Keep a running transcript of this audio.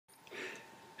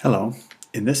Hello,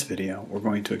 in this video we're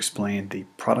going to explain the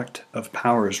product of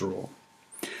powers rule.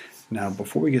 Now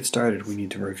before we get started we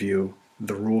need to review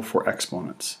the rule for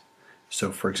exponents.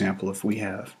 So for example, if we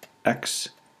have x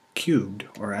cubed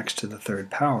or x to the third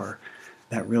power,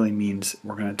 that really means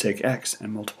we're going to take x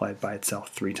and multiply it by itself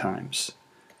 3 times.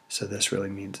 So this really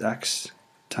means x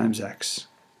times x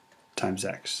times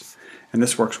x. And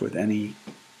this works with any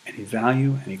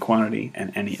value, any quantity,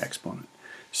 and any exponent.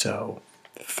 So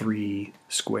 3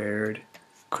 squared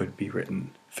could be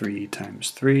written 3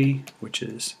 times 3, which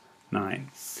is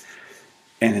 9.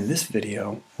 And in this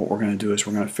video, what we're going to do is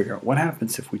we're going to figure out what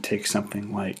happens if we take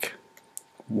something like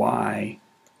y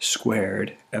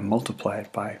squared and multiply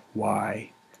it by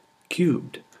y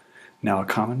cubed. Now, a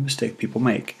common mistake people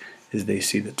make is they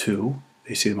see the 2,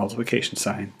 they see the multiplication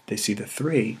sign, they see the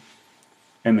 3,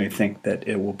 and they think that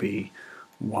it will be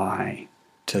y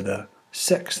to the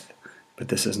 6th, but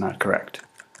this is not correct.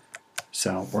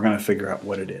 So we're going to figure out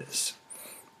what it is.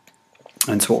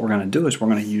 And so what we're going to do is we're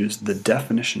going to use the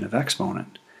definition of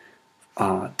exponent,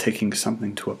 taking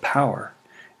something to a power,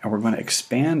 and we're going to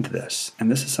expand this.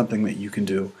 And this is something that you can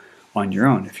do on your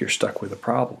own if you're stuck with a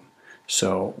problem.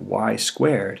 So y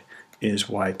squared is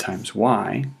y times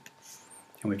y,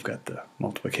 and we've got the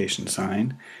multiplication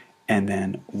sign, and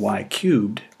then y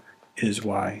cubed is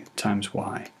y times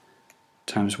y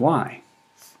times y.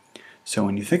 So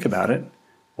when you think about it,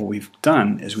 what we've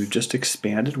done is we've just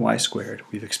expanded y squared,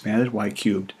 we've expanded y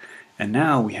cubed, and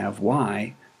now we have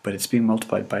y, but it's being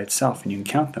multiplied by itself, and you can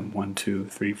count them, 1, 2,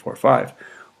 3, 4, 5.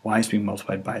 Y is being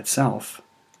multiplied by itself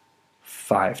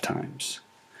 5 times.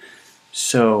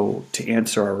 So to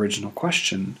answer our original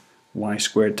question, y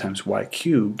squared times y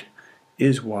cubed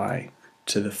is y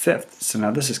to the 5th. So now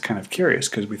this is kind of curious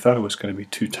because we thought it was going to be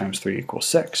 2 times 3 equals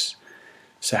 6.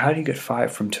 So how do you get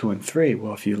 5 from 2 and 3?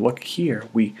 Well, if you look here,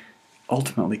 we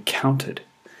ultimately counted,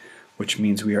 which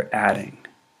means we are adding.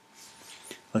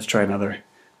 Let's try another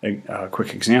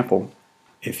quick example.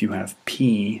 If you have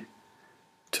p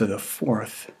to the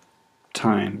 4th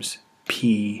times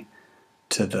p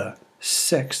to the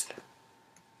 6th,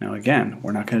 now again,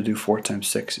 we're not going to do 4 times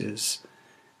 6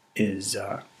 is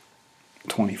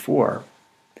 24.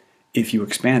 If you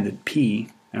expanded p,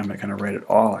 and I'm not going to write it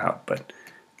all out, but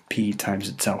p times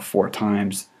itself 4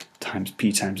 times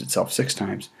p times itself 6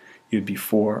 times, it would be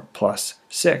 4 plus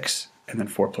 6, and then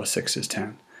 4 plus 6 is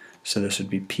 10. So this would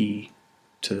be p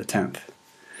to the 10th.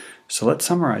 So let's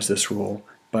summarize this rule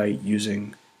by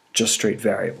using just straight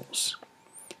variables.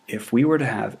 If we were to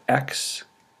have x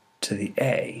to the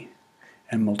a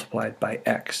and multiply it by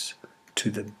x to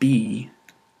the b,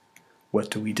 what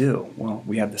do we do? Well,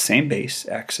 we have the same base,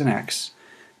 x and x,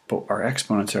 but our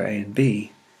exponents are a and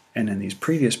b, and in these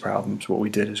previous problems what we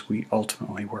did is we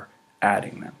ultimately were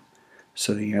adding them.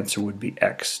 So the answer would be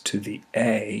x to the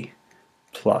a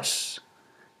plus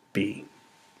b.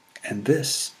 And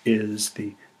this is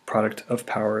the product of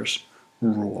powers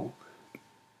rule.